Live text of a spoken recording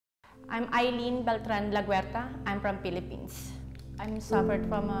I'm Ilene Beltran-Laguerta. I'm from Philippines. I'm suffered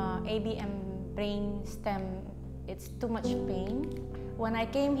from AVM brain stem. It's too much pain. When I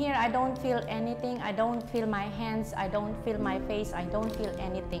came here, I don't feel anything. I don't feel my hands. I don't feel my face. I don't feel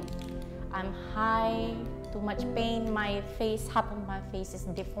anything. I'm high, too much pain. My face, half of my face is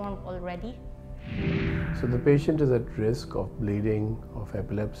deformed already. So the patient is at risk of bleeding, of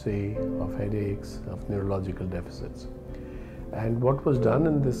epilepsy, of headaches, of neurological deficits. And what was done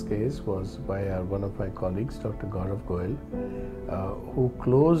in this case was by one of my colleagues, Dr. Gaurav Goyal, who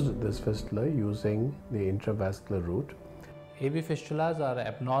closed this fistula using the intravascular route. AV fistulas are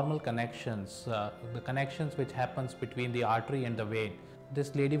abnormal connections, the connections which happens between the artery and the vein.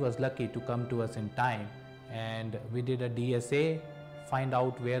 This lady was lucky to come to us in time, and we did a DSA, find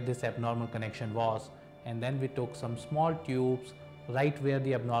out where this abnormal connection was, and then we took some small tubes right where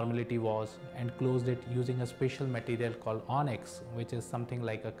the abnormality was and closed it using a special material called onyx, which is something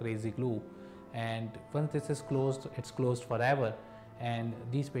like a crazy glue. And once this is closed, it's closed forever, and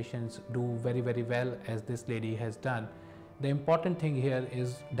these patients do very well, as this lady has done. The important thing here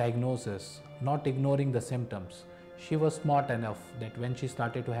is diagnosis, not ignoring the symptoms. She was smart enough that when she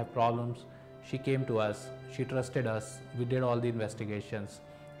started to have problems, she came to us, she trusted us, we did all the investigations,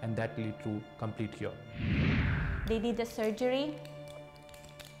 and that led to complete cure. They did the surgery,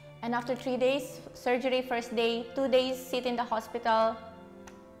 and after 3 days, surgery first day, 2 days sit in the hospital,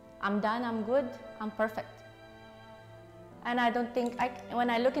 I'm done, I'm good, I'm perfect. And I don't think,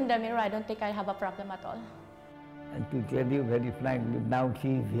 when I look in the mirror, I don't think I have a problem at all. And to tell you very frankly, now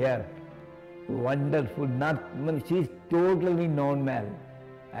she is here. Wonderful, she's totally normal.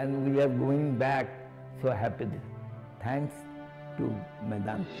 And we are going back so happily. Thanks to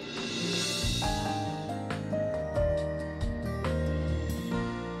Medanta.